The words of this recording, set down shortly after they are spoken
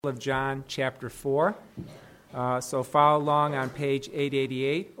Of John chapter 4. So follow along on page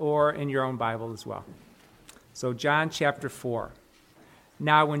 888 or in your own Bible as well. So John chapter 4.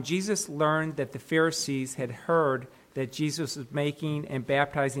 Now when Jesus learned that the Pharisees had heard that Jesus was making and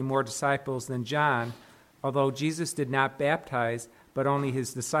baptizing more disciples than John, although Jesus did not baptize but only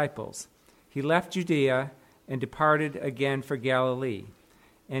his disciples, he left Judea and departed again for Galilee.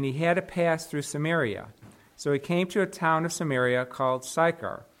 And he had to pass through Samaria. So he came to a town of Samaria called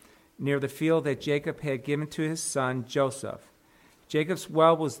Sychar, near the field that Jacob had given to his son Joseph. Jacob's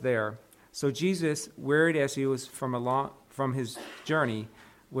well was there, so Jesus, wearied as he was from his journey,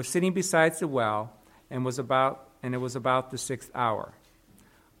 was sitting beside the well, and it was about the 6th hour.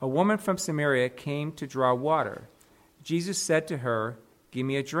 A woman from Samaria came to draw water. Jesus said to her, "Give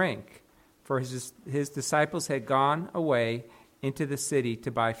me a drink," for his disciples had gone away into the city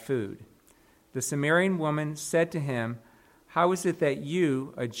to buy food. The Samaritan woman said to him, "How is it that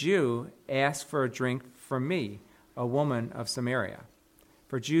you, a Jew, ask for a drink from me, a woman of Samaria?"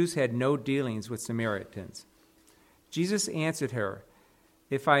 For Jews had no dealings with Samaritans. Jesus answered her,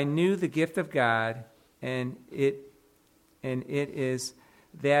 "If I knew the gift of God, and it is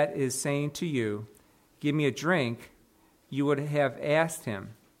that is saying to you, 'Give me a drink,' you would have asked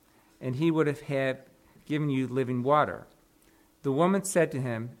him, and he would have given you living water." The woman said to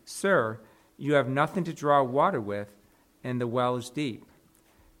him, "Sir, you have nothing to draw water with, and the well is deep.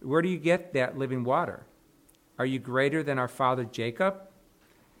 Where do you get that living water? Are you greater than our father Jacob?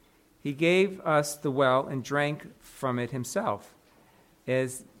 He gave us the well and drank from it himself,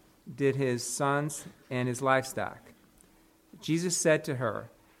 as did his sons and his livestock." Jesus said to her,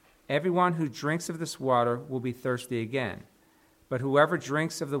 "Everyone who drinks of this water will be thirsty again, but whoever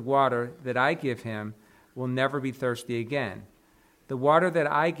drinks of the water that I give him will never be thirsty again. The water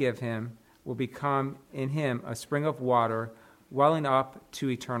that I give him will become in him a spring of water welling up to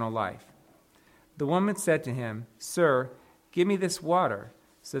eternal life." The woman said to him, "Sir, give me this water,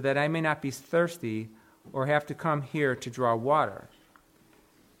 so that I may not be thirsty or have to come here to draw water."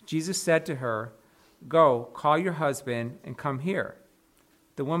 Jesus said to her, "Go, call your husband and come here."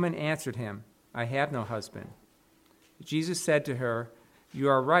 The woman answered him, "I have no husband." Jesus said to her, "You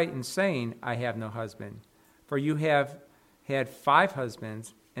are right in saying, 'I have no husband,' for you have had 5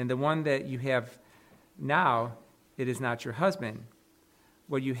 husbands, and the one that you have now, it is not your husband.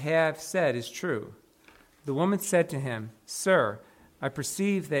 What you have said is true." The woman said to him, "Sir, I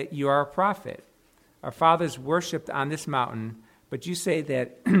perceive that you are a prophet. Our fathers worshipped on this mountain, but you say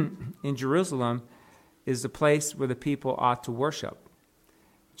that in Jerusalem is the place where the people ought to worship."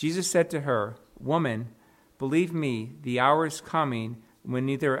 Jesus said to her, "Woman, believe me, the hour is coming when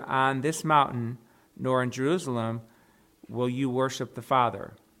neither on this mountain nor in Jerusalem will you worship the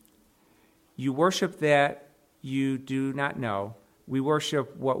Father. You worship that you do not know. We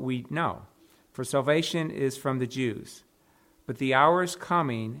worship what we know, for salvation is from the Jews. But the hour is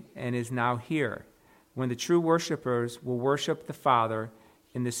coming and is now here, when the true worshipers will worship the Father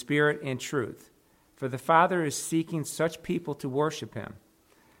in the Spirit and truth. For the Father is seeking such people to worship him.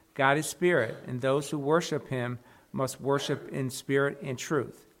 God is Spirit, and those who worship him must worship in spirit and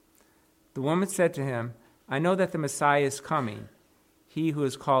truth." The woman said to him, "I know that the Messiah is coming, he who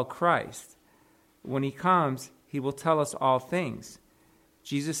is called Christ. When he comes, he will tell us all things."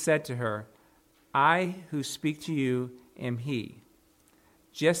 Jesus said to her, "I who speak to you am he."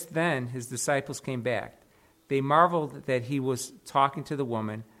 Just then his disciples came back. They marveled that he was talking to the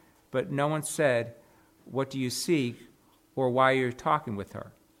woman, but no one said, "What do you seek?" or "Why are you talking with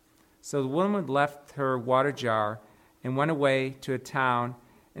her?" So the woman left her water jar and went away to a town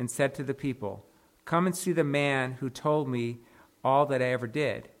and said to the people, "Come and see the man who told me all that I ever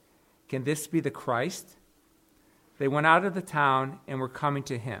did. Can this be the Christ?" They went out of the town and were coming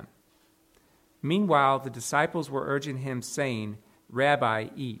to him. Meanwhile, the disciples were urging him, saying, "Rabbi,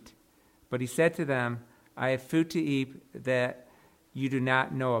 eat." But he said to them, "I have food to eat that you do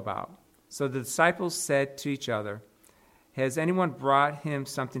not know about." So the disciples said to each other, "Has anyone brought him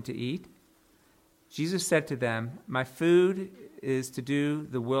something to eat?" Jesus said to them, "My food is to do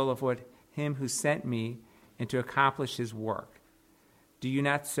the will of him who sent me and to accomplish his work. Do you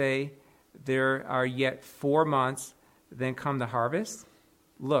not say, 'There are yet 4 months, then come the harvest'?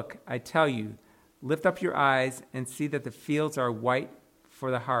 Look, I tell you, lift up your eyes and see that the fields are white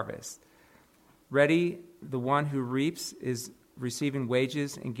for the harvest. Ready, the one who reaps is receiving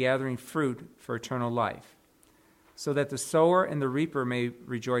wages and gathering fruit for eternal life, so that the sower and the reaper may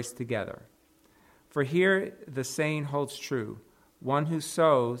rejoice together. For here the saying holds true, one who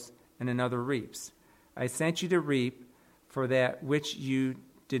sows and another reaps. I sent you to reap for that which you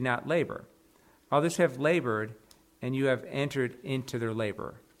did not labor. Others have labored, and you have entered into their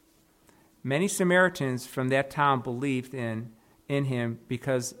labor." Many Samaritans from that town believed in him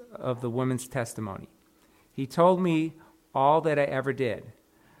because of the woman's testimony. He told me all that I ever did.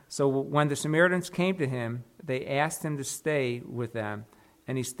 So when the Samaritans came to him, they asked him to stay with them,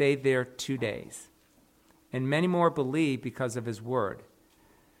 and he stayed there 2 days. And many more believed because of his word.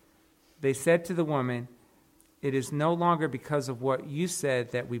 They said to the woman, "It is no longer because of what you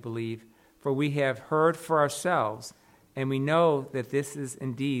said that we believe, for we have heard for ourselves, and we know that this is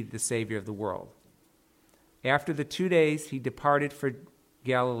indeed the Savior of the world." After the 2 days, he departed for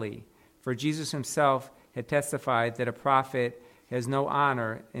Galilee, for Jesus himself had testified that a prophet has no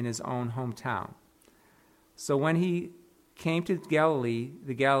honor in his own hometown. So when he came to Galilee,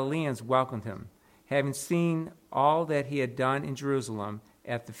 the Galileans welcomed him, having seen all that he had done in Jerusalem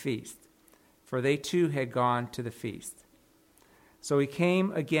at the feast, for they too had gone to the feast. So he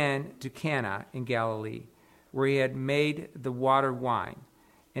came again to Cana in Galilee, where he had made the water wine.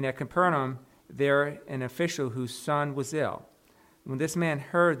 And at Capernaum, there an official whose son was ill. When this man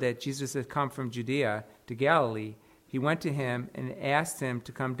heard that Jesus had come from Judea to Galilee, he went to him and asked him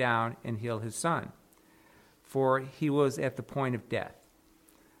to come down and heal his son, for he was at the point of death.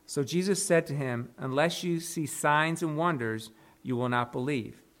 So Jesus said to him, "Unless you see signs and wonders, you will not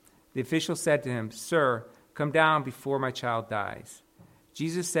believe." The official said to him, "Sir, come down before my child dies."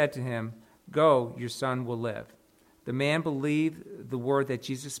 Jesus said to him, "Go, your son will live." The man believed the word that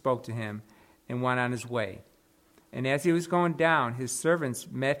Jesus spoke to him and went on his way. And as he was going down, his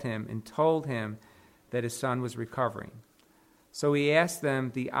servants met him and told him that his son was recovering. So he asked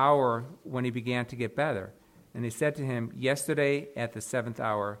them the hour when he began to get better. And they said to him, "Yesterday at the 7th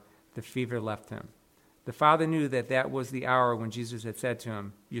hour, the fever left him." The father knew that that was the hour when Jesus had said to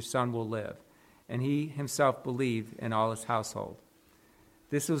him, "Your son will live." And he himself believed, and all his household.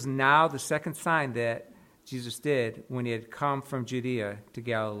 This was now the second sign that Jesus did when he had come from Judea to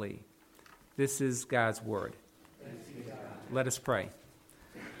Galilee. This is God's word. Let us pray.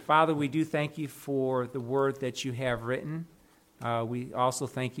 Father, we do thank you for the word that you have written. We also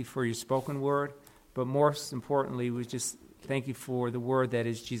thank you for your spoken word. But most importantly, we just thank you for the word that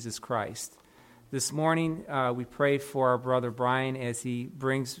is Jesus Christ. This morning, we pray for our brother Brian as he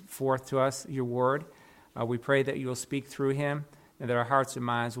brings forth to us your word. We pray that you will speak through him and that our hearts and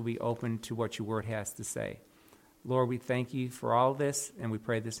minds will be open to what your word has to say. Lord, we thank you for all this, and we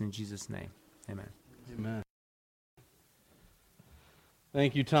pray this in Jesus' name. Amen. Amen.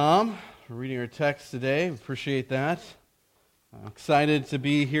 Thank you, Tom, for reading our text today. We appreciate that. I'm excited to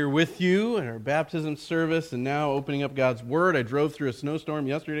be here with you at our baptism service and now opening up God's Word. I drove through a snowstorm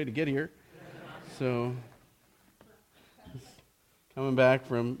yesterday to get here. So, coming back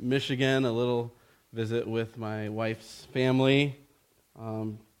from Michigan, a little visit with my wife's family,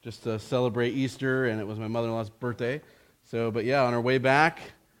 just to celebrate Easter, and it was my mother-in-law's birthday. So, but yeah, on our way back,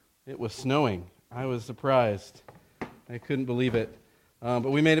 it was snowing. I was surprised. I couldn't believe it.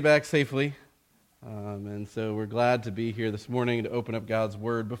 But we made it back safely. And so we're glad to be here this morning to open up God's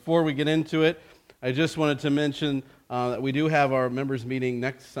Word. Before we get into it, I just wanted to mention that we do have our members meeting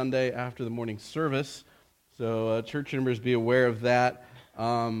next Sunday after the morning service. So church members, be aware of that.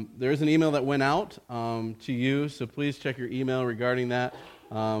 There is an email that went out to you, so please check your email regarding that.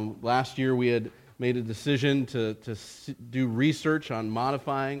 Last year we had made a decision to do research on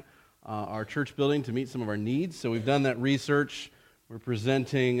modifying our church building to meet some of our needs. So we've done that research. We're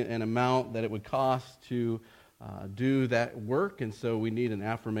presenting an amount that it would cost to do that work, and so we need an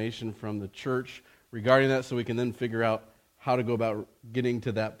affirmation from the church regarding that so we can then figure out how to go about getting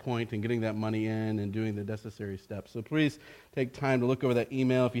to that point and getting that money in and doing the necessary steps. So please take time to look over that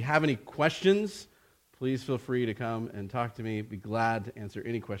email. If you have any questions, please feel free to come and talk to me. I'd be glad to answer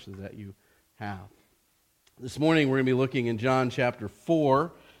any questions that you have. This morning we're going to be looking in John chapter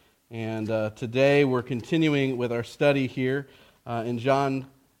 4, and today we're continuing with our study here in John,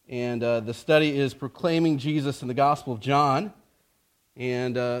 and the study is proclaiming Jesus in the Gospel of John.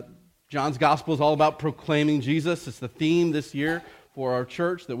 And John's Gospel is all about proclaiming Jesus. It's the theme this year for our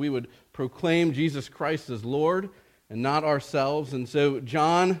church, that we would proclaim Jesus Christ as Lord and not ourselves. And so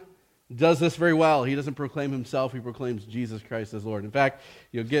John does this very well. He doesn't proclaim himself, he proclaims Jesus Christ as Lord. In fact,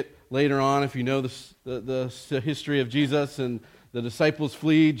 you'll get later on, if you know the history of Jesus and the disciples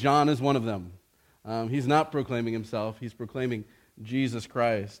flee, John is one of them. He's not proclaiming himself, he's proclaiming Jesus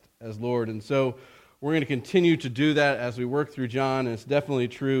Christ as Lord. And so we're going to continue to do that as we work through John, and it's definitely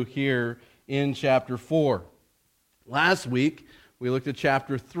true here in chapter 4. Last week, we looked at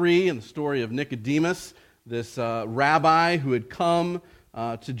chapter 3 and the story of Nicodemus, this rabbi who had come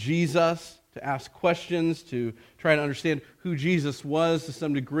to Jesus to ask questions, to try to understand who Jesus was to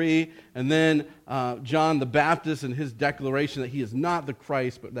some degree. And then John the Baptist and his declaration that he is not the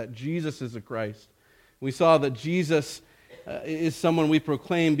Christ, but that Jesus is the Christ. We saw that Jesus is someone we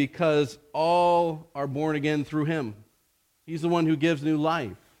proclaim because all are born again through him. He's the one who gives new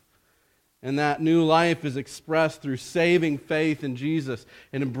life. And that new life is expressed through saving faith in Jesus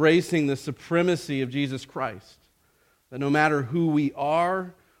and embracing the supremacy of Jesus Christ. That no matter who we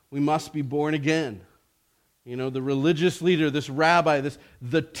are, we must be born again. You know, the religious leader, this rabbi,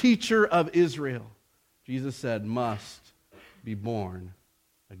 the teacher of Israel, Jesus said, must be born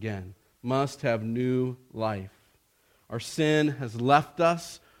again, must have new life. Our sin has left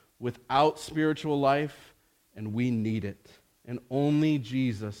us without spiritual life, and we need it. And only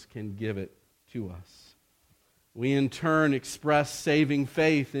Jesus can give it to us. We in turn express saving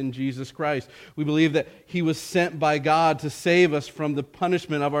faith in Jesus Christ. We believe that he was sent by God to save us from the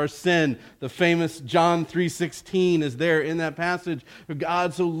punishment of our sin. The famous John 3:16 is there in that passage. For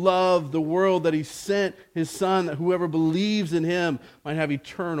God so loved the world that he sent his Son, that whoever believes in him might have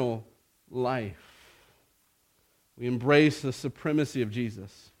eternal life. We embrace the supremacy of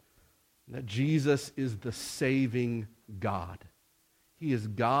Jesus, that Jesus is the saving God. He is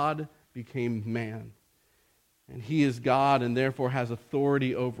God, became man. And he is God and therefore has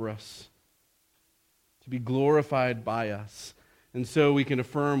authority over us to be glorified by us. And so we can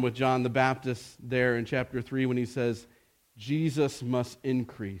affirm with John the Baptist there in chapter 3 when he says, Jesus must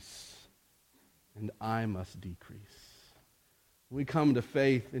increase and I must decrease. When we come to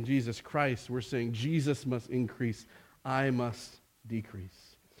faith in Jesus Christ, we're saying Jesus must increase, I must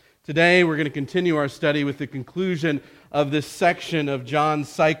decrease. Today, we're going to continue our study with the conclusion of this section of John's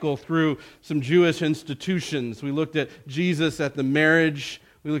cycle through some Jewish institutions. We looked at Jesus at the marriage.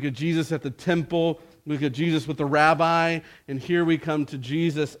 We looked at Jesus at the temple. We looked at Jesus with the rabbi. And here we come to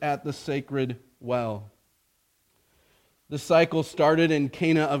Jesus at the sacred well. The cycle started in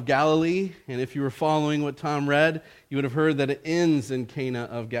Cana of Galilee. And if you were following what Tom read, you would have heard that it ends in Cana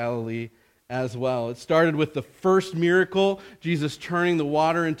of Galilee as well. It started with the first miracle, Jesus turning the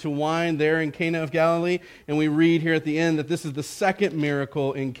water into wine there in Cana of Galilee, and we read here at the end that this is the second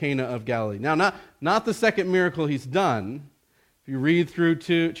miracle in Cana of Galilee. Now, not the second miracle he's done. If you read through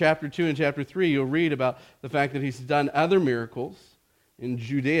chapter 2 and chapter 3, you'll read about the fact that he's done other miracles in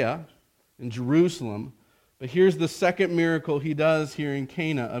Judea, in Jerusalem, but here's the second miracle he does here in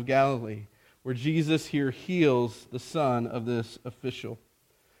Cana of Galilee, where Jesus here heals the son of this official.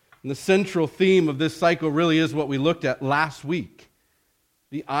 And the central theme of this cycle really is what we looked at last week.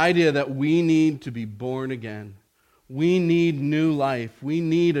 The idea that we need to be born again. We need new life. We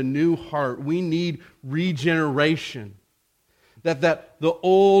need a new heart. We need regeneration. That the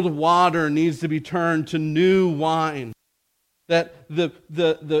old water needs to be turned to new wine. That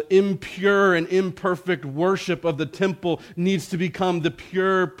the impure and imperfect worship of the temple needs to become the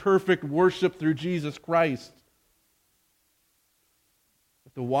pure, perfect worship through Jesus Christ.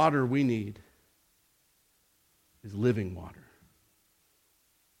 The water we need is living water.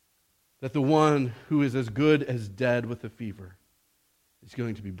 That the one who is as good as dead with a fever is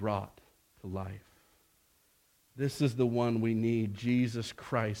going to be brought to life. This is the one we need, Jesus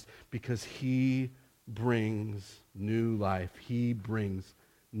Christ, because he brings new life. He brings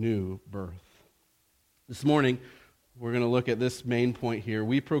new birth. This morning, we're going to look at this main point here.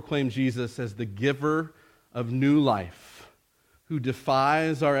 We proclaim Jesus as the giver of new life, who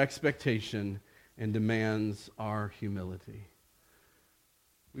defies our expectation and demands our humility.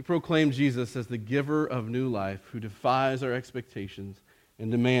 We proclaim Jesus as the giver of new life, who defies our expectations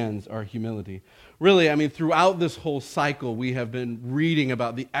and demands our humility. Really, throughout this whole cycle, we have been reading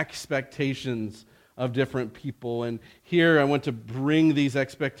about the expectations of different people. And here I want to bring these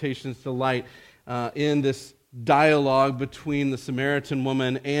expectations to light in this dialogue between the Samaritan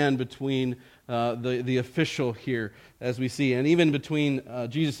woman and between the official here, as we see, and even between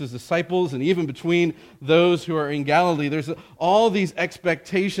Jesus' disciples and even between those who are in Galilee. There's all these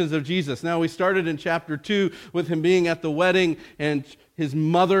expectations of Jesus. Now, we started in chapter 2 with him being at the wedding, and his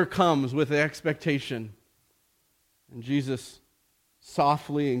mother comes with the expectation. And Jesus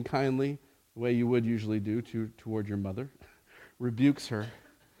softly and kindly, the way you would usually do toward your mother, rebukes her,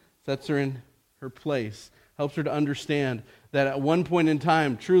 sets her in her place, helps her to understand that at one point in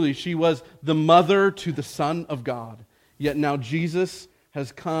time, truly, she was the mother to the Son of God. Yet now Jesus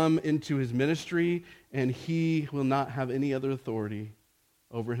has come into his ministry, and he will not have any other authority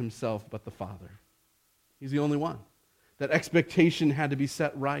over himself but the Father. He's the only one. That expectation had to be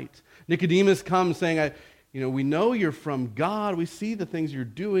set right. Nicodemus comes saying, we know you're from God. We see the things you're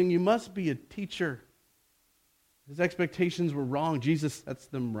doing. You must be a teacher. His expectations were wrong. Jesus sets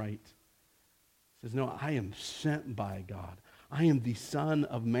them right. He says, no, I am sent by God. I am the Son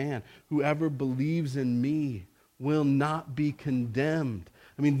of Man. Whoever believes in me will not be condemned.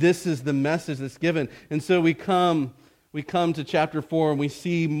 I mean, this is the message that's given. And so we come to chapter 4 and we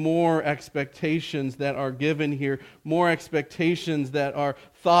see more expectations that are given here, more expectations that are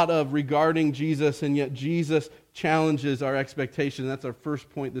thought of regarding Jesus, and yet Jesus challenges our expectations. That's our first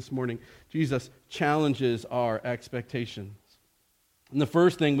point this morning. Jesus challenges our expectations. And the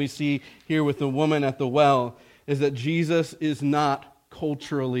first thing we see here with the woman at the well is that Jesus is not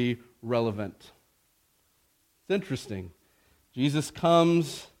culturally relevant. It's interesting. Jesus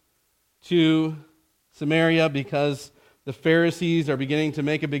comes to Samaria because the Pharisees are beginning to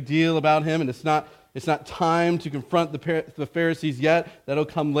make a big deal about him, and it's not time to confront the Pharisees yet. That'll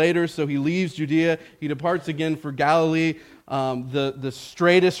come later. So he leaves Judea. He departs again for Galilee. The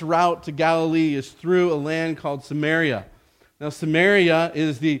straightest route to Galilee is through a land called Samaria. Now, Samaria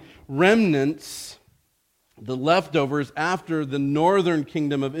is the remnants, the leftovers after the northern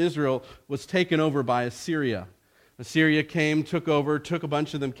kingdom of Israel was taken over by Assyria. Assyria came, took over, took a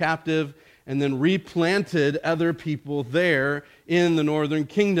bunch of them captive, and then replanted other people there in the northern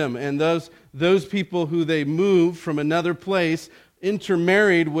kingdom. And those people who they moved from another place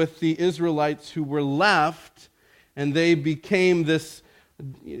intermarried with the Israelites who were left, and they became this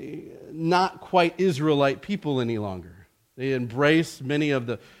not quite Israelite people any longer. They embraced many of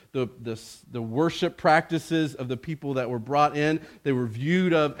the worship practices of the people that were brought in. They were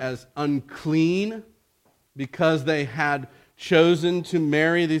viewed of as unclean because they had chosen to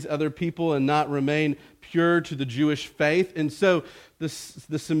marry these other people and not remain pure to the Jewish faith. And so the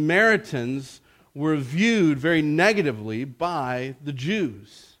Samaritans were viewed very negatively by the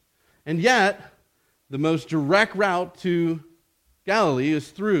Jews. And yet, the most direct route to Galilee is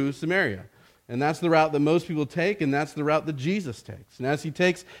through Samaria. And that's the route that most people take, and that's the route that Jesus takes. And as he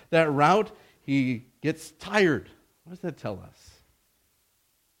takes that route, he gets tired. What does that tell us?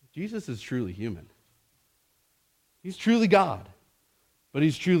 Jesus is truly human. He's truly God, but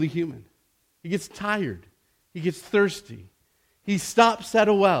he's truly human. He gets tired. He gets thirsty. He stops at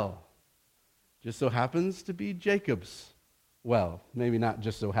a well. Just so happens to be Jacob's well. Maybe not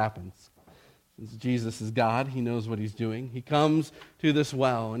just so happens. Since Jesus is God, he knows what he's doing. He comes to this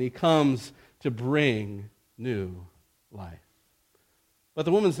well, and he comes to bring new life. But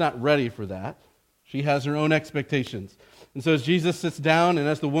the woman's not ready for that. She has her own expectations. And so as Jesus sits down, and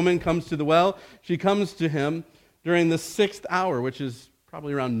as the woman comes to the well, she comes to him during the 6th hour, which is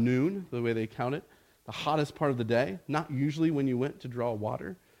probably around noon, the way they count it, the hottest part of the day, not usually when you went to draw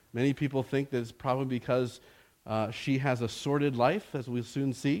water. Many people think that it's probably because she has a sordid life, as we'll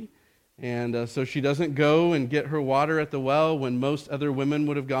soon see. And so she doesn't go and get her water at the well when most other women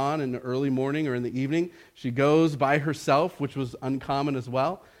would have gone in the early morning or in the evening. She goes by herself, which was uncommon as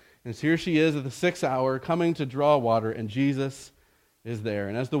well. And so here she is at the 6th hour coming to draw water, and Jesus is there.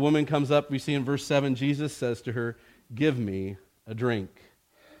 And as the woman comes up, we see in verse 7, Jesus says to her, "Give me a drink."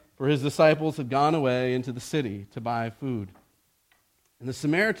 For his disciples had gone away into the city to buy food. And the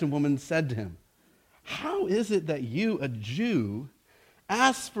Samaritan woman said to him, "How is it that you, a Jew,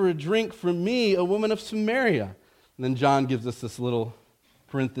 ask for a drink from me, a woman of Samaria?" And then John gives us this little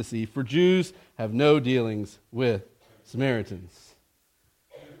parenthesis, "For Jews have no dealings with Samaritans."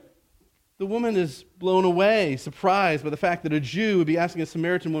 The woman is blown away, surprised by the fact that a Jew would be asking a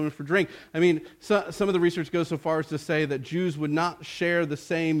Samaritan woman for drink. I mean, some of the research goes so far as to say that Jews would not share the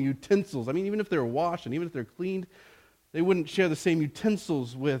same utensils. I mean, even if they're washed and even if they're cleaned, they wouldn't share the same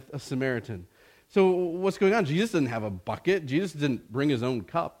utensils with a Samaritan. So what's going on? Jesus didn't have a bucket. Jesus didn't bring his own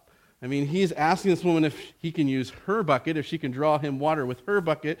cup. I mean, he's asking this woman if he can use her bucket, if she can draw him water with her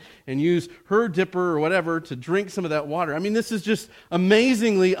bucket and use her dipper or whatever to drink some of that water. I mean, this is just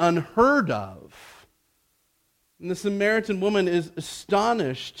amazingly unheard of. And the Samaritan woman is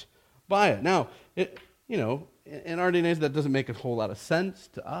astonished by it. Now, in our day and age, that doesn't make a whole lot of sense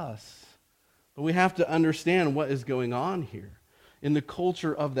to us. But we have to understand what is going on here. In the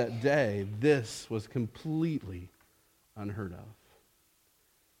culture of that day, this was completely unheard of.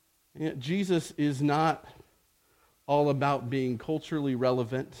 And yet Jesus is not all about being culturally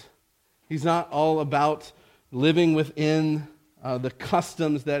relevant. He's not all about living within the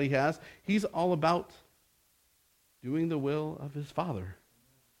customs that he has. He's all about doing the will of his Father,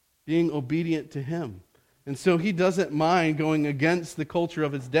 being obedient to him. And so he doesn't mind going against the culture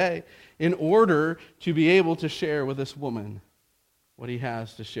of his day in order to be able to share with this woman what he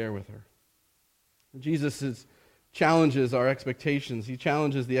has to share with her. Jesus challenges our expectations. He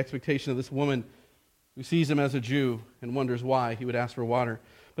challenges the expectation of this woman who sees him as a Jew and wonders why he would ask for water.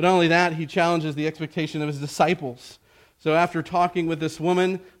 But not only that, he challenges the expectation of his disciples. So after talking with this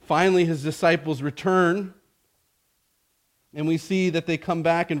woman, finally his disciples return. And we see that they come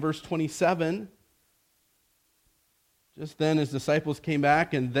back in verse 27. Just then his disciples came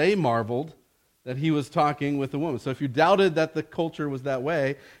back and they marveled that he was talking with a woman. So if you doubted that the culture was that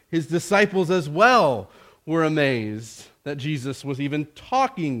way, his disciples as well were amazed that Jesus was even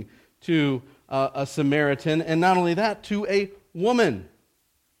talking to a Samaritan, and not only that, to a woman.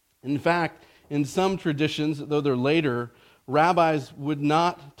 In fact, in some traditions, though they're later, rabbis would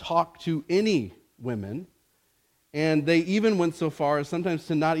not talk to any women, and they even went so far as sometimes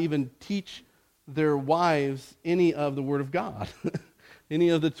to not even teach their wives any of the Word of God, any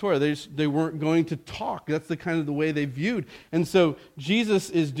of the Torah. They weren't going to talk. That's the kind of the way they viewed. And so Jesus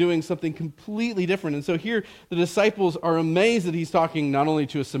is doing something completely different. And so here the disciples are amazed that he's talking not only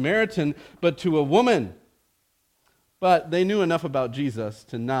to a Samaritan, but to a woman. But they knew enough about Jesus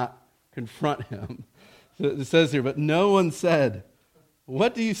to not confront him. So it says here, but no one said,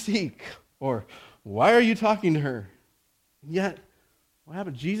 "What do you seek?" Or, "Why are you talking to her?" Yet, what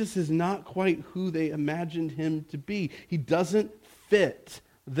happened? Jesus is not quite who they imagined him to be. He doesn't fit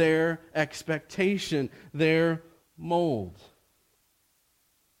their expectation, their mold.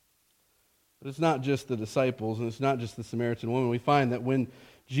 But it's not just the disciples, and it's not just the Samaritan woman. We find that when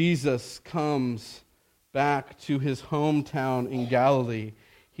Jesus comes back to his hometown in Galilee,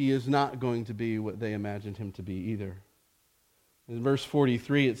 he is not going to be what they imagined him to be either. In verse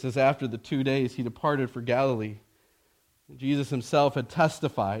 43, it says, after the 2 days he departed for Galilee. Jesus himself had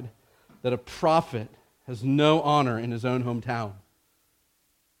testified that a prophet has no honor in his own hometown.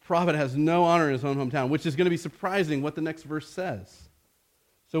 Prophet has no honor in his own hometown, which is going to be surprising what the next verse says.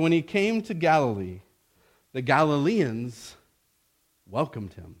 So when he came to Galilee, the Galileans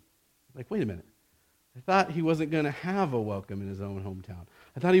welcomed him. Like, wait a minute. I thought he wasn't going to have a welcome in his own hometown.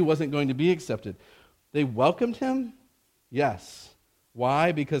 I thought he wasn't going to be accepted. They welcomed him? Yes.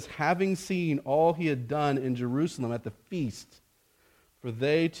 Why? Because having seen all he had done in Jerusalem at the feast, for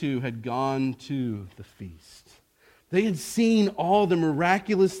they too had gone to the feast. They had seen all the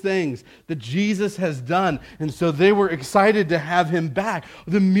miraculous things that Jesus has done, and so they were excited to have him back.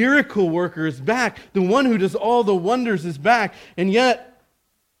 The miracle worker is back. The one who does all the wonders is back. And yet,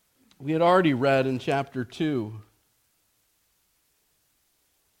 we had already read in chapter 2,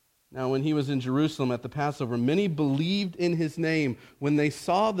 now when he was in Jerusalem at the Passover, many believed in his name when they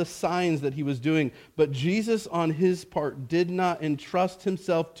saw the signs that he was doing. But Jesus on his part did not entrust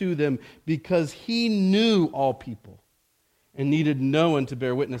himself to them because he knew all people and needed no one to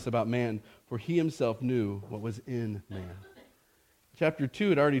bear witness about man, for he himself knew what was in man. Chapter 2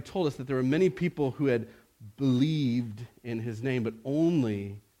 had already told us that there were many people who had believed in his name, but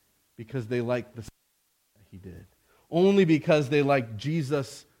only because they liked the stuff that he did. Only because they liked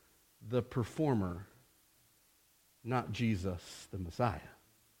Jesus the performer, not Jesus the Messiah.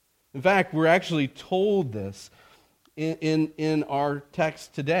 In fact, we're actually told this in our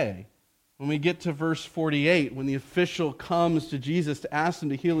text today. When we get to verse 48, when the official comes to Jesus to ask him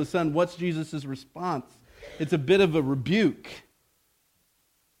to heal his son, what's Jesus' response? It's a bit of a rebuke.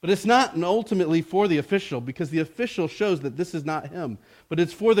 But it's not ultimately for the official, because the official shows that this is not him. But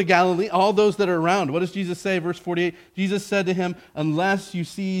it's for the Galileans, all those that are around. What does Jesus say? Verse 48, Jesus said to him, unless you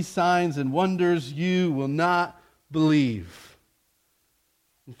see signs and wonders, you will not believe.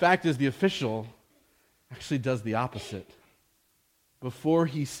 In fact, as the official actually does the opposite. Before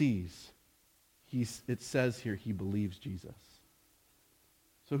he sees, it says here, he believes Jesus.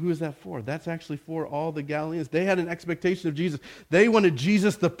 So who is that for? That's actually for all the Galileans. They had an expectation of Jesus. They wanted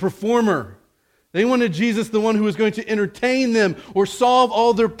Jesus the performer. They wanted Jesus the one who was going to entertain them or solve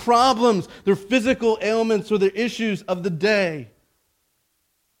all their problems, their physical ailments or their issues of the day.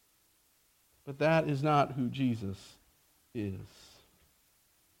 But that is not who Jesus is.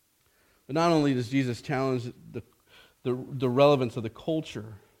 But not only does Jesus challenge the relevance of the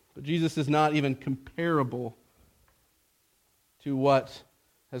culture, but Jesus is not even comparable to what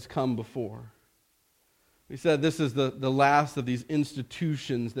has come before. We said this is the last of these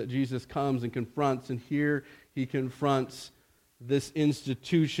institutions that Jesus comes and confronts, and here he confronts this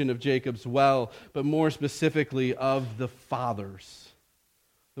institution of Jacob's well, but more specifically of the fathers,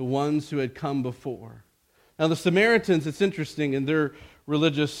 the ones who had come before. Now the Samaritans, it's interesting in their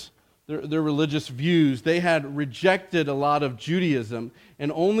religious views, they had rejected a lot of Judaism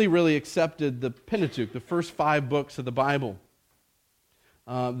and only really accepted the Pentateuch, the first 5 books of the Bible.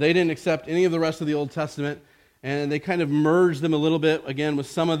 They didn't accept any of the rest of the Old Testament, and they kind of merged them a little bit, again, with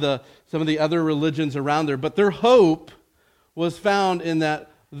some of the other religions around there. But their hope was found in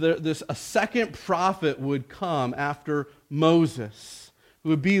that a second prophet would come after Moses, who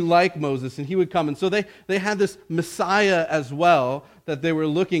would be like Moses, and he would come. And so they had this Messiah as well that they were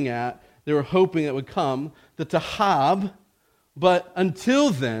looking at. They were hoping it would come, the Tahab. But until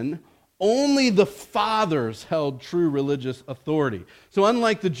then, only the fathers held true religious authority. So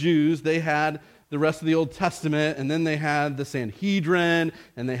unlike the Jews, they had the rest of the Old Testament, and then they had the Sanhedrin,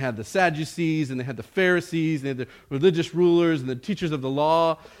 and they had the Sadducees, and they had the Pharisees, and they had the religious rulers and the teachers of the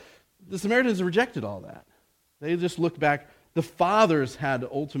law. The Samaritans rejected all that. They just looked back. The fathers had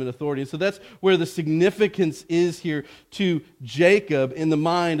ultimate authority. And so that's where the significance is here to Jacob in the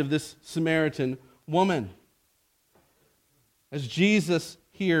mind of this Samaritan woman. As Jesus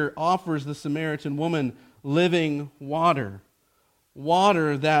here offers the Samaritan woman living water,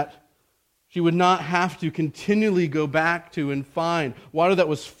 water that she would not have to continually go back to and find, water that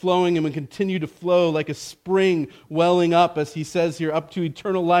was flowing and would continue to flow like a spring welling up, as he says here, up to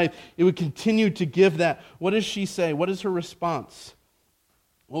eternal life. It would continue to give that. What does she say? What is her response?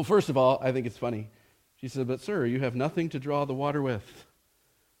 Well, first of all, I think it's funny. She said, "But sir, you have nothing to draw the water with.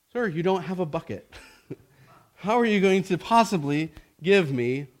 Sir, you don't have a bucket. How are you going to possibly give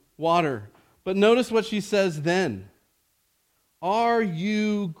me water?" But notice what she says then. "Are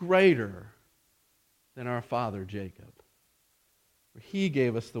you greater than our father Jacob? For he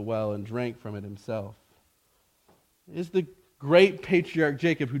gave us the well and drank from it himself." It is the great patriarch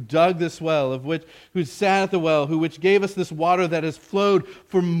Jacob who dug this well, who sat at the well, which gave us this water that has flowed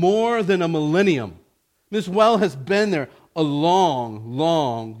for more than a millennium. This well has been there a long,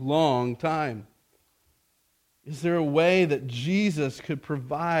 long, long time. Is there a way that Jesus could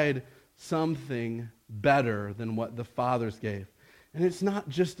provide something better than what the fathers gave? And it's not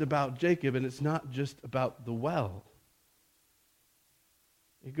just about Jacob, and it's not just about the well.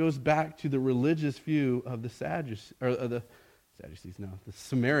 It goes back to the religious view of the Samaritans.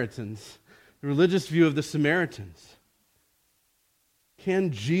 The religious view of the Samaritans.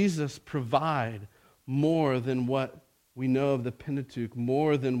 Can Jesus provide more than what we know of the Pentateuch,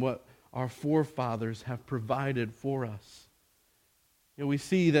 more than what our forefathers have provided for us? You know, we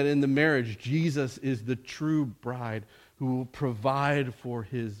see that in the marriage, Jesus is the true bride who will provide for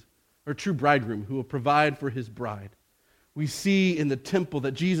true bridegroom who will provide for his bride. We see in the temple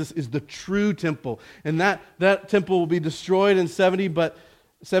that Jesus is the true temple, and that temple will be destroyed in 70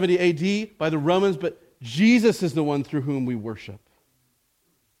 AD by the Romans, but Jesus is the one through whom we worship.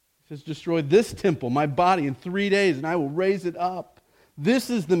 He says, "Destroy this temple, my body, in 3 days, and I will raise it up."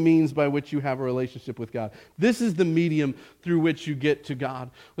 This is the means by which you have a relationship with God. This is the medium through which you get to God.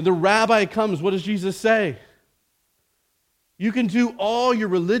 When the rabbi comes, what does Jesus say? You can do all your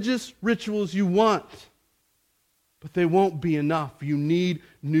religious rituals you want, but they won't be enough. You need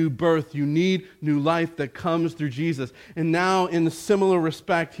new birth. You need new life that comes through Jesus. And now, in a similar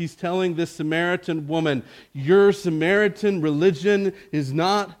respect, he's telling this Samaritan woman, your Samaritan religion is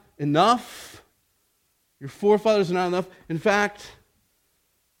not enough. Your forefathers are not enough. In fact,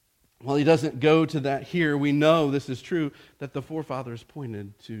 while he doesn't go to that here, we know this is true, that the forefathers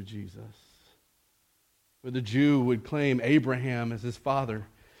pointed to Jesus. Where the Jew would claim Abraham as his father,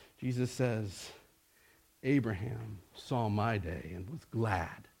 Jesus says, Abraham saw my day and was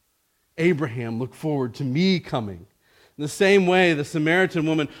glad. Abraham looked forward to me coming. In the same way, the Samaritan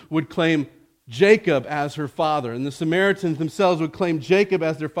woman would claim Jacob as her father, and the Samaritans themselves would claim Jacob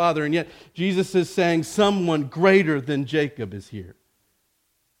as their father, and yet Jesus is saying someone greater than Jacob is here.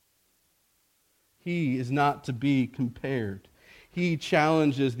 He is not to be compared. He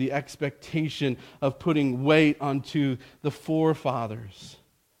challenges the expectation of putting weight onto the forefathers.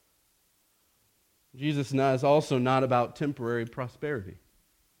 Jesus is also not about temporary prosperity.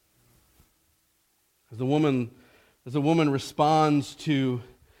 As the woman responds to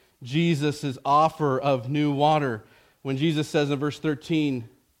Jesus' offer of new water, when Jesus says in verse 13,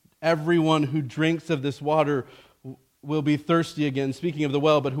 "Everyone who drinks of this water will be thirsty again," speaking of the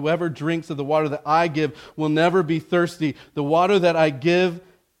well, "but whoever drinks of the water that I give will never be thirsty. The water that I give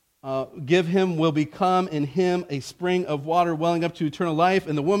him will become in him a spring of water welling up to eternal life."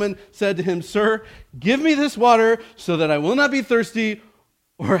 And the woman said to him, "Sir, give me this water so that I will not be thirsty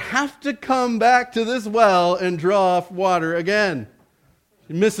or have to come back to this well and draw water again."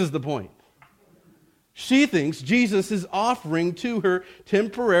 She misses the point. She thinks Jesus is offering to her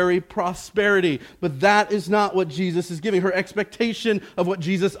temporary prosperity, but that is not what Jesus is giving. Her expectation of what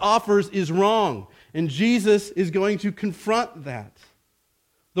Jesus offers is wrong, and Jesus is going to confront that.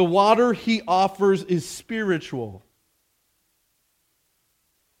 The water he offers is spiritual.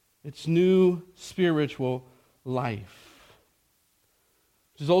 It's new spiritual life,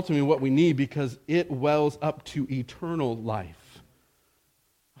 which is ultimately what we need because it wells up to eternal life.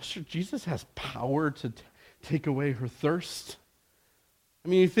 Sure, Jesus has power to take away her thirst. I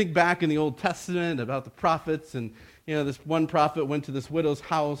mean, you think back in the Old Testament about the prophets, and this one prophet went to this widow's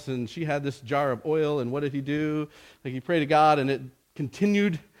house, and she had this jar of oil, and what did he do? Like, he prayed to God, and it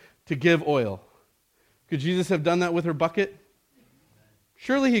continued to give oil. Could Jesus have done that with her bucket?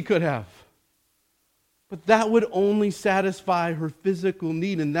 Surely he could have. But that would only satisfy her physical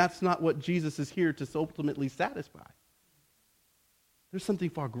need, and that's not what Jesus is here to ultimately satisfy. There's something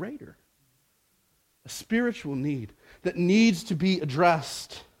far greater. A spiritual need that needs to be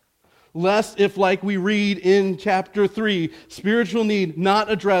addressed. Lest if, like we read in chapter 3, spiritual need not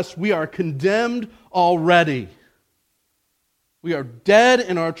addressed, we are condemned already. We are dead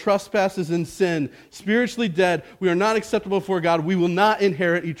in our trespasses and sin, spiritually dead. We are not acceptable before God. We will not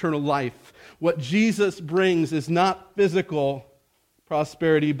inherit eternal life. What Jesus brings is not physical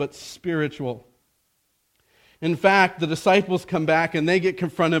prosperity, but spiritual. In fact, the disciples come back and they get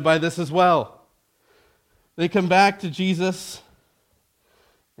confronted by this as well. They come back to Jesus.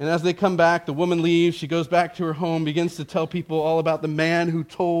 And as they come back, the woman leaves. She goes back to her home, begins to tell people all about the man who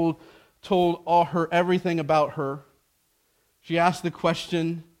told all her everything about her. She asks the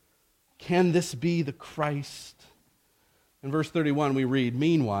question, can this be the Christ? In verse 31 we read,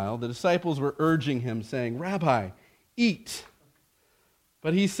 meanwhile, the disciples were urging him, saying, Rabbi, eat.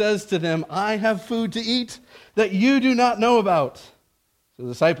 But he says to them, I have food to eat that you do not know about. So the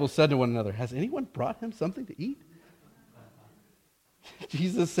disciples said to one another, has anyone brought him something to eat?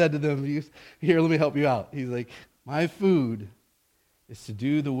 Jesus said to them, here, let me help you out. He's like, my food is to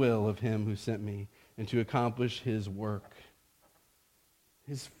do the will of him who sent me and to accomplish his work.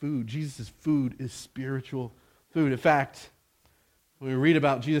 His food, Jesus' food is spiritual food. In fact, when we read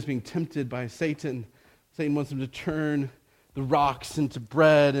about Jesus being tempted by Satan, Satan wants him to turn the rocks into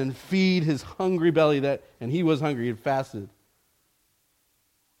bread and feed his hungry belly, and he was hungry, he had fasted.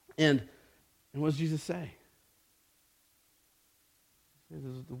 And what does Jesus say?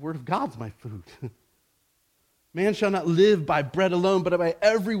 The word of God's my food. Man shall not live by bread alone, but by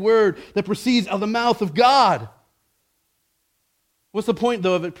every word that proceeds out of the mouth of God. What's the point,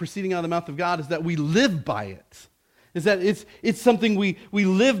 though, of it proceeding out of the mouth of God is that we live by it. Is that it's something we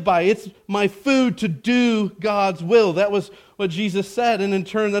live by. It's my food to do God's will. That was what Jesus said, and in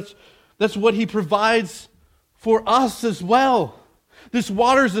turn, that's what he provides for us as well. This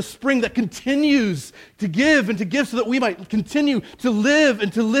water is a spring that continues to give so that we might continue to live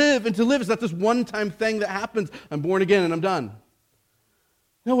and to live and to live. It's not this one-time thing that happens. I'm born again and I'm done.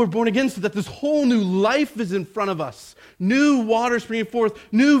 No, we're born again so that this whole new life is in front of us. New water springing forth,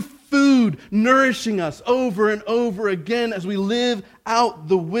 new food nourishing us over and over again as we live out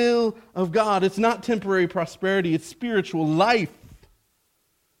the will of God. It's not temporary prosperity, it's spiritual life.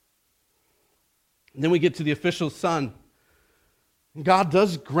 And then we get to the official son. God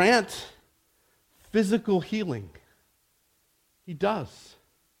does grant physical healing. He does.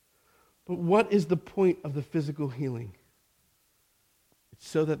 But what is the point of the physical healing? It's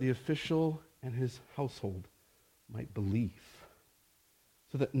so that the official and his household might believe,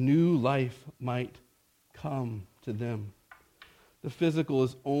 so that new life might come to them. The physical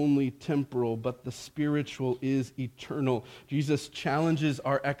is only temporal, but the spiritual is eternal. Jesus challenges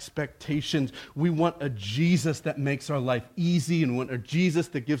our expectations. We want a Jesus that makes our life easy, and we want a Jesus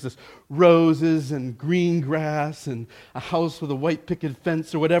that gives us roses and green grass and a house with a white picket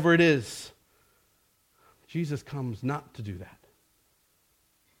fence or whatever it is. Jesus comes not to do that.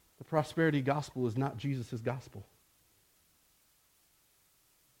 The prosperity gospel is not Jesus' gospel.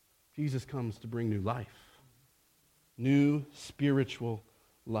 Jesus comes to bring new life. New spiritual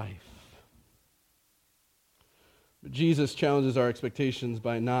life. But Jesus challenges our expectations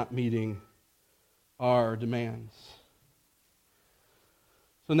by not meeting our demands.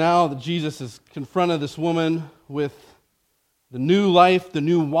 So now that Jesus has confronted this woman with the new life, the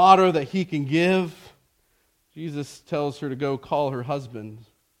new water that he can give, Jesus tells her to go call her husband,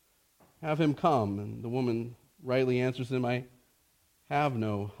 have him come. And the woman rightly answers him, I have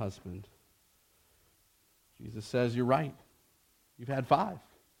no husband. Jesus says, you're right. You've had 5.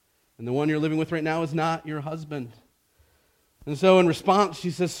 And the one you're living with right now is not your husband. And so in response,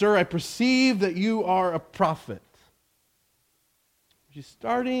 she says, Sir, I perceive that you are a prophet. She's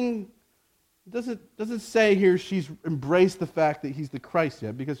starting, doesn't say here she's embraced the fact that he's the Christ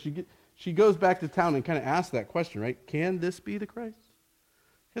yet, because she goes back to town and kind of asks that question, right? Can this be the Christ?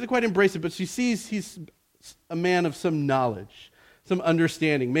 She doesn't quite embrace it, but she sees he's a man of some knowledge, some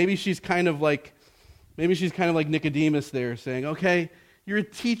understanding. Maybe she's kind of like Nicodemus there, saying, okay, you're a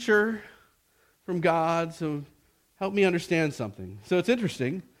teacher from God, so help me understand something. So it's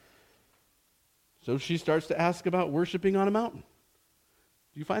interesting. So she starts to ask about worshiping on a mountain.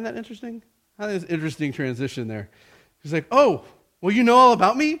 Do you find that interesting? I think it's an interesting transition there. She's like, oh, Well, you know all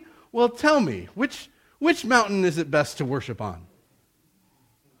about me? Well, tell me, which mountain is it best to worship on?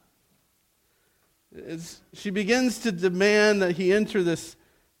 She begins to demand that he enter this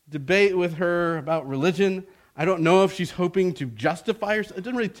debate with her about religion. I don't know if she's hoping to justify herself. It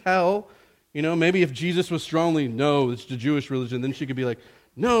doesn't really tell. Maybe if Jesus was strongly, no, it's the Jewish religion, then she could be like,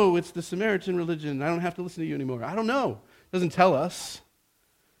 no, it's the Samaritan religion. I don't have to listen to you anymore. I don't know. It doesn't tell us.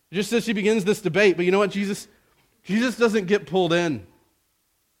 It just says she begins this debate. But you know what? Jesus doesn't get pulled in.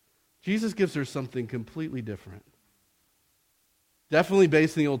 Jesus gives her something completely different. Definitely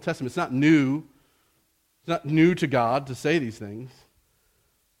based in the Old Testament. It's not new. It's not new to God to say these things.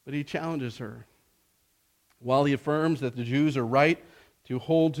 But he challenges her. While he affirms that the Jews are right to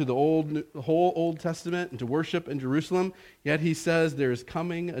hold to the whole Old Testament and to worship in Jerusalem, yet he says there is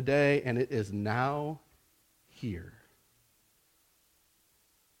coming a day, and it is now here.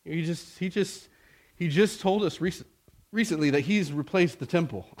 He just told us recently that he's replaced the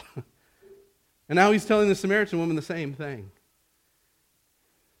temple. And now he's telling the Samaritan woman the same thing.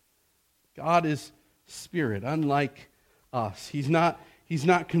 God is spirit, unlike us. He's not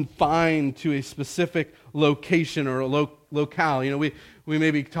confined to a specific location or a locale. We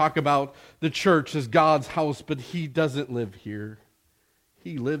maybe talk about the church as God's house, but he doesn't live here.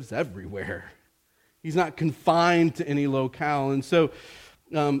 He lives everywhere. He's not confined to any locale. And so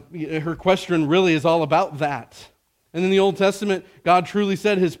her question really is all about that. And in the Old Testament, God truly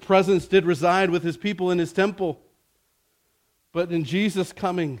said his presence did reside with his people in his temple. But in Jesus'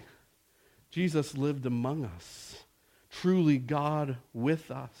 coming, Jesus lived among us, truly God with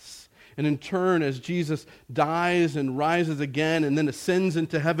us. And in turn, as Jesus dies and rises again and then ascends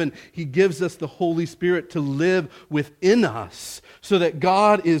into heaven, he gives us the Holy Spirit to live within us so that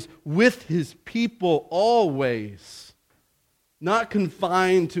God is with his people always, not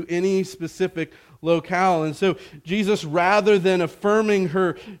confined to any specific locale. And so Jesus, rather than affirming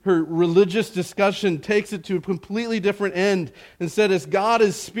her religious discussion, takes it to a completely different end and said, as God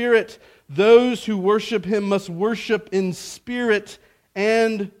is spirit, those who worship him must worship in spirit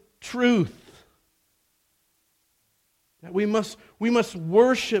and truth. That we must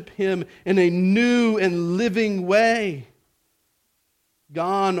worship him in a new and living way.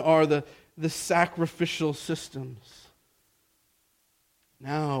 Gone are the sacrificial systems.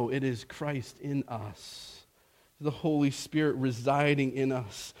 Now it is Christ in us, the Holy Spirit residing in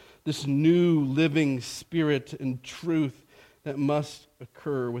us, this new living spirit and truth that must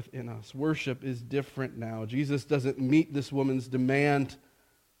occur within us. Worship is different now. Jesus doesn't meet this woman's demand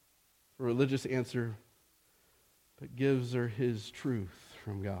for a religious answer, but gives her his truth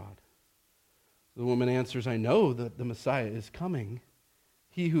from God. The woman answers, I know that the Messiah is coming,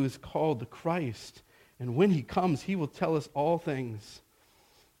 he who is called the Christ, and when he comes, he will tell us all things.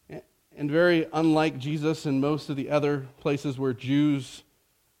 And very unlike Jesus and most of the other places where Jews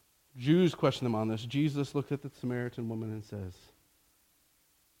question them on this, Jesus looks at the Samaritan woman and says,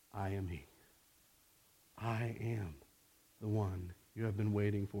 I am he. I am the one you have been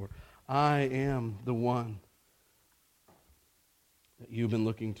waiting for. I am the one that you've been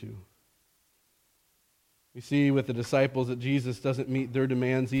looking to. We see with the disciples that Jesus doesn't meet their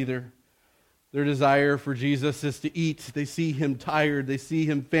demands either. Their desire for Jesus is to eat. They see him tired. They see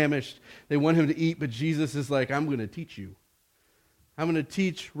him famished. They want him to eat, but Jesus is like, I'm going to teach you. I'm going to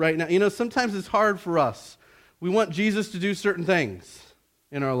teach right now. Sometimes it's hard for us. We want Jesus to do certain things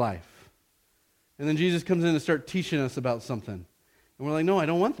in our life. And then Jesus comes in and starts teaching us about something. And we're like, no, I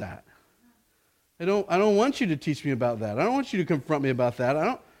don't want that. I don't want you to teach me about that. I don't want you to confront me about that. I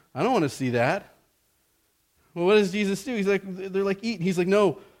don't want to see that. Well, what does Jesus do? They're like, eat. He's like,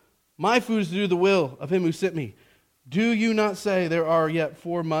 no, my food is to do the will of him who sent me. Do you not say there are yet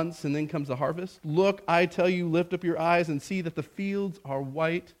 4 months and then comes the harvest? Look, I tell you, lift up your eyes and see that the fields are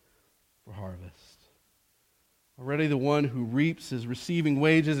white for harvest. Already the one who reaps is receiving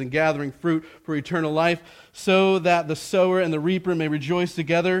wages and gathering fruit for eternal life, so that the sower and the reaper may rejoice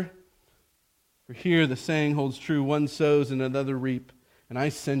together. For here the saying holds true, one sows and another reap, and I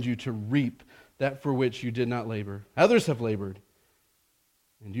send you to reap that for which you did not labor. Others have labored,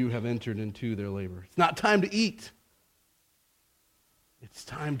 and you have entered into their labor. It's not time to eat. It's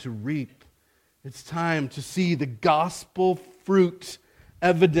time to reap. It's time to see the gospel fruit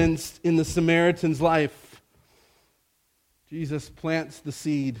evidenced in the Samaritan's life. Jesus plants the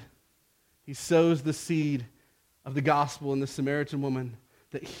seed. He sows the seed of the gospel in the Samaritan woman,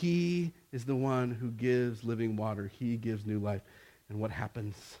 that he is the one who gives living water. He gives new life. And what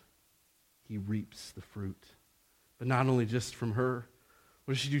happens? He reaps the fruit. But not only just from her.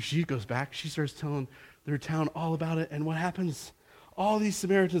 What does she do? She goes back. She starts telling their town all about it. And what happens? all these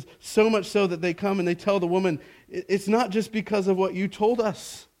Samaritans, so much so that they come and they tell the woman, it's not just because of what you told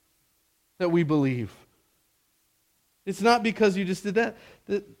us that we believe. It's not because you just did that,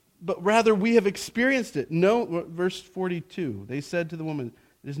 but rather we have experienced it. No, verse 42, they said to the woman,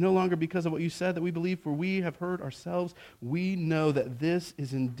 it is no longer because of what you said that we believe, for we have heard ourselves. We know that this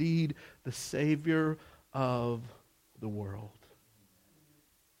is indeed the Savior of the world.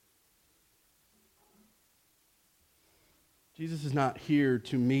 Jesus is not here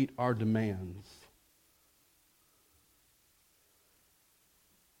to meet our demands.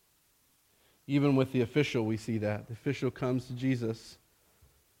 Even with the official, we see that. The official comes to Jesus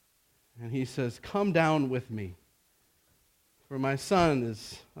and he says, come down with me, for my son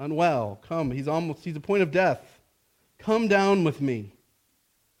is unwell. Come, he's at the point of death. Come down with me.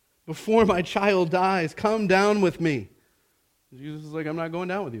 Before my child dies, come down with me. Jesus is like, I'm not going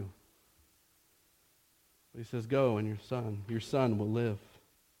down with you. But he says, go, and your son will live.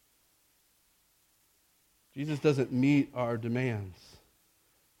 Jesus doesn't meet our demands.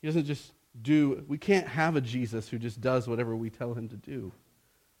 He doesn't just we can't have a Jesus who just does whatever we tell him to do.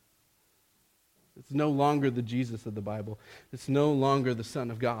 It's no longer the Jesus of the Bible. It's no longer the Son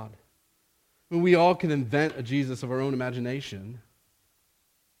of God. I mean, we all can invent a Jesus of our own imagination.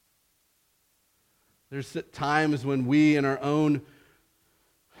 There's times when we, in our own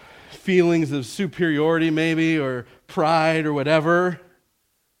feelings of superiority maybe, or pride or whatever,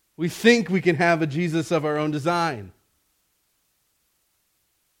 we think we can have a Jesus of our own design.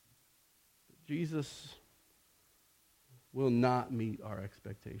 Jesus will not meet our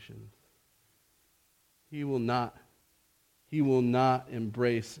expectations. He will not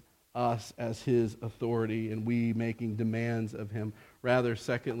embrace us as his authority and we making demands of him. Rather,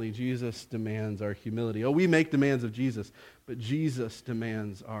 secondly, Jesus demands our humility. We make demands of Jesus, but Jesus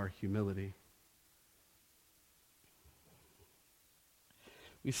demands our humility.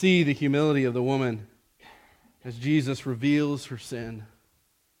 We see the humility of the woman as Jesus reveals her sin.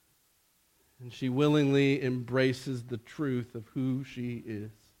 And she willingly embraces the truth of who she is.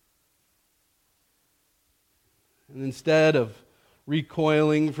 And instead of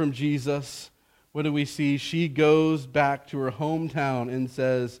recoiling from Jesus, what do we see? She goes back to her hometown and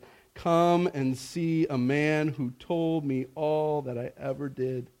says, come and see a man who told me all that I ever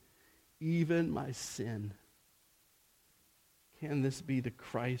did, even my sin. Can this be the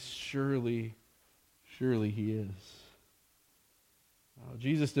Christ? Surely he is.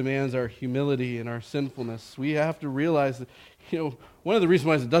 Jesus demands our humility and our sinfulness. We have to realize that, one of the reasons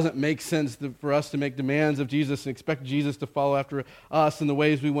why it doesn't make sense for us to make demands of Jesus and expect Jesus to follow after us in the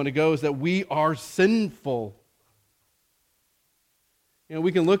ways we want to go is that we are sinful.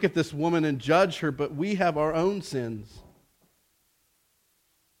 We can look at this woman and judge her, but we have our own sins.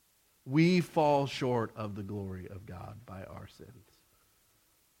 We fall short of the glory of God by our sins.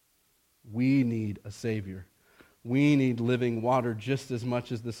 We need a Savior. We need living water just as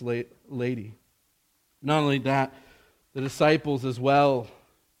much as this lady. Not only that, the disciples as well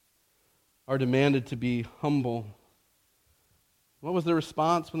are demanded to be humble. What was their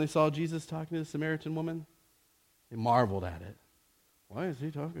response when they saw Jesus talking to the Samaritan woman? They marveled at it. Why is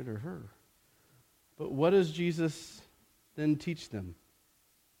he talking to her? But what does Jesus then teach them?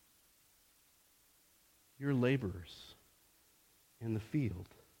 You're laborers in the field.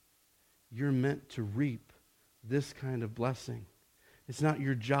 You're meant to reap this kind of blessing. It's not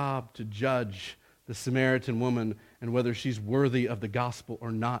your job to judge the Samaritan woman and whether she's worthy of the gospel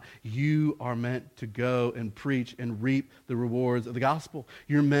or not. You are meant to go and preach and reap the rewards of the gospel.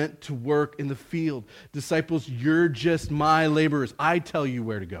 You're meant to work in the field. Disciples, you're just my laborers. I tell you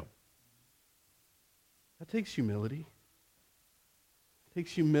where to go. That takes humility. It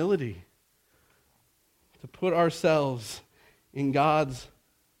takes humility to put ourselves in God's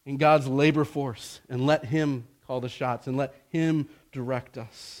labor force and let him call the shots and let him direct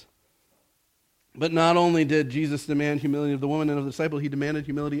us. But not only did Jesus demand humility of the woman and of the disciple, he demanded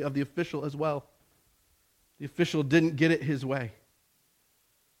humility of the official as well. The official didn't get it his way.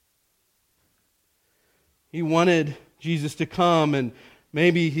 He wanted Jesus to come, and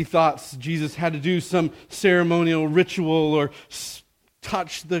maybe he thought Jesus had to do some ceremonial ritual or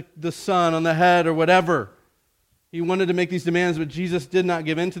touch the son on the head or whatever. He wanted to make these demands, but Jesus did not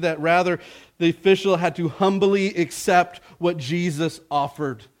give in to that. Rather, the official had to humbly accept what Jesus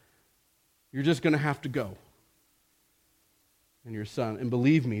offered. You're just going to have to go. And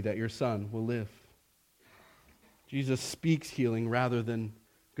believe me that your son will live. Jesus speaks healing rather than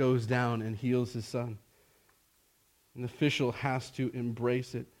goes down and heals his son. An official has to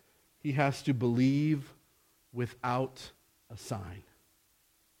embrace it. He has to believe without a sign.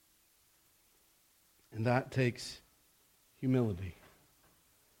 And that takes humility.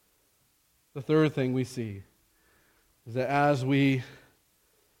 The third thing we see is that as we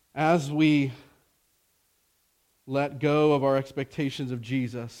let go of our expectations of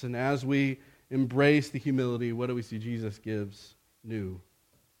Jesus and as we embrace the humility, what do we see? Jesus gives new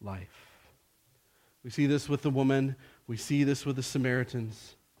life. We see this with the woman. We see this with the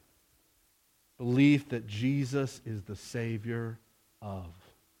Samaritans. Belief that Jesus is the Savior of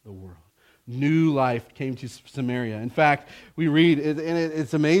the world. New life came to Samaria. In fact, we read, and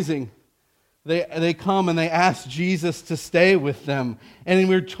it's amazing. They come and they ask Jesus to stay with them. And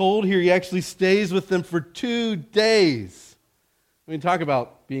we're told here he actually stays with them for 2 days. I mean, talk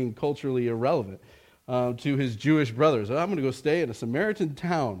about being culturally irrelevant to his Jewish brothers. I'm going to go stay in a Samaritan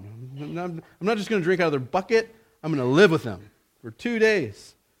town. I'm not just going to drink out of their bucket. I'm going to live with them for 2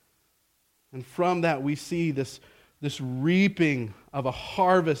 days. And from that we see this reaping of a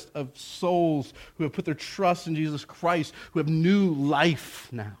harvest of souls who have put their trust in Jesus Christ, who have new life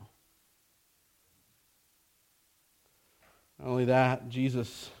now. Not only that,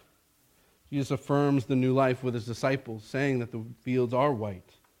 Jesus affirms the new life with his disciples, saying that the fields are white.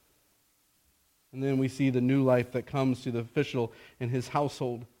 And then we see the new life that comes to the official in his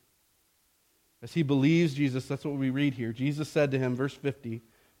household. As he believes Jesus, that's what we read here. Jesus said to him, verse 50,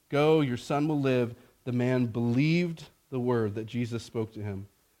 "Go, your son will live." The man believed the word that Jesus spoke to him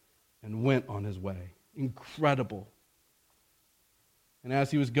and went on his way. Incredible. And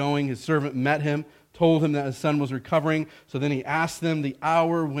as he was going, his servant met him, told him that his son was recovering. So then he asked them the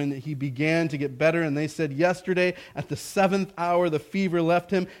hour when he began to get better, and they said, "Yesterday at the 7th hour the fever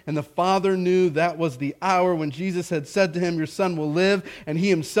left him." And the father knew that was the hour when Jesus had said to him, "Your son will live." And he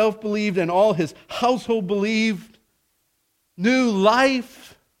himself believed, and all his household believed. New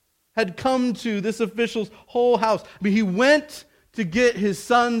life had come to this official's whole house. I mean, he went to get his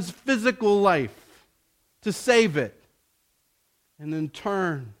son's physical life, to save it. And in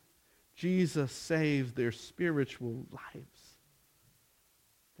turn, Jesus saves their spiritual lives.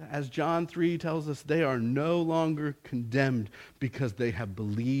 As John 3 tells us, they are no longer condemned because they have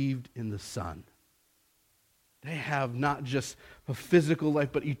believed in the Son. They have not just a physical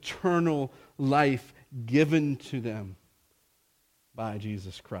life, but eternal life given to them by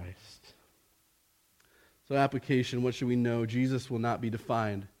Jesus Christ. So application, what should we know? Jesus will not be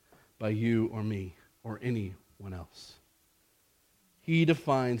defined by you or me or anyone else. He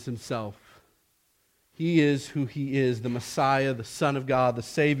defines himself. He is who he is, the Messiah, the Son of God, the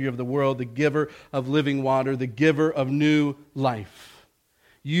Savior of the world, the giver of living water, the giver of new life.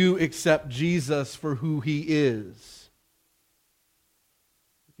 You accept Jesus for who he is.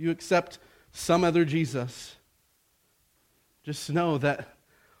 If you accept some other Jesus, just know that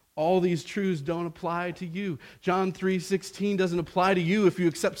all these truths don't apply to you. John 3:16 doesn't apply to you if you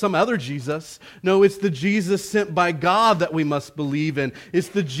accept some other Jesus. No, it's the Jesus sent by God that we must believe in. It's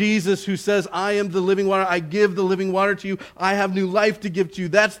the Jesus who says, "I am the living water. I give the living water to you. I have new life to give to you."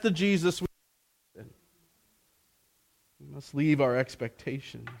 That's the Jesus we must leave our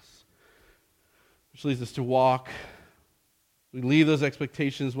expectations. Which leads us to walk. We leave those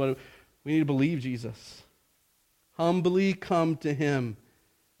expectations. We need to believe Jesus. Humbly come to him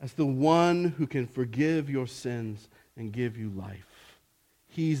as the one who can forgive your sins and give you life.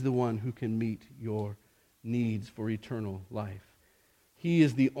 He's the one who can meet your needs for eternal life. He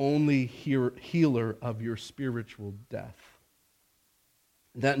is the only healer of your spiritual death.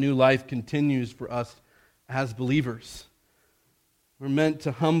 That new life continues for us as believers. We're meant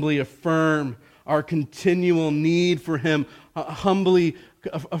to humbly affirm our continual need for him, humbly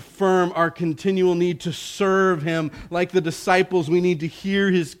affirm our continual need to serve him. Like the disciples, we need to hear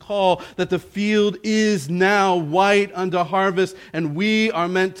his call that the field is now white unto harvest, and we are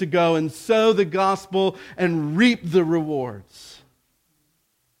meant to go and sow the gospel and reap the rewards.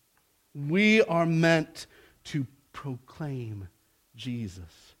 We are meant to proclaim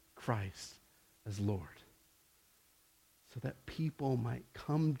Jesus Christ as Lord, so that people might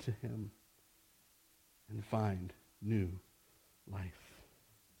come to him and find new life.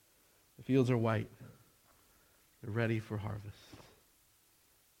 The fields are white. They're ready for harvest.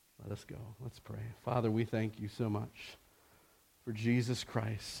 Let us go. Let's pray. Father, we thank you so much for Jesus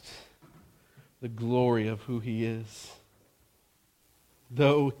Christ, the glory of who he is.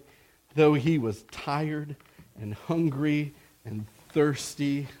 Though he was tired and hungry and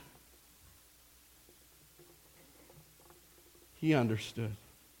thirsty, he understood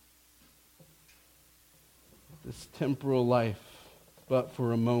this temporal life, but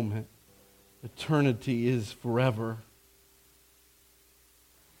for a moment. Eternity is forever.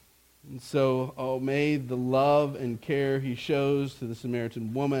 And so, may the love and care he shows to the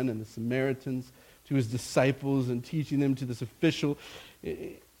Samaritan woman and the Samaritans, to his disciples, and teaching them to this official,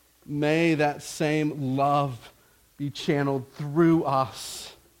 May that same love be channeled through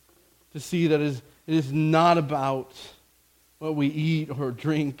us to see that it is not about what we eat or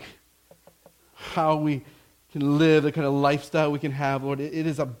drink, how we can live, the kind of lifestyle we can have, Lord. It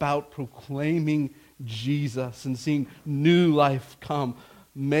is about proclaiming Jesus and seeing new life come.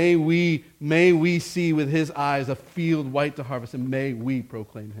 May we see with his eyes a field white to harvest, and may we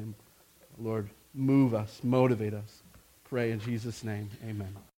proclaim him. Lord, move us, motivate us. Pray in Jesus' name.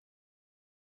 Amen.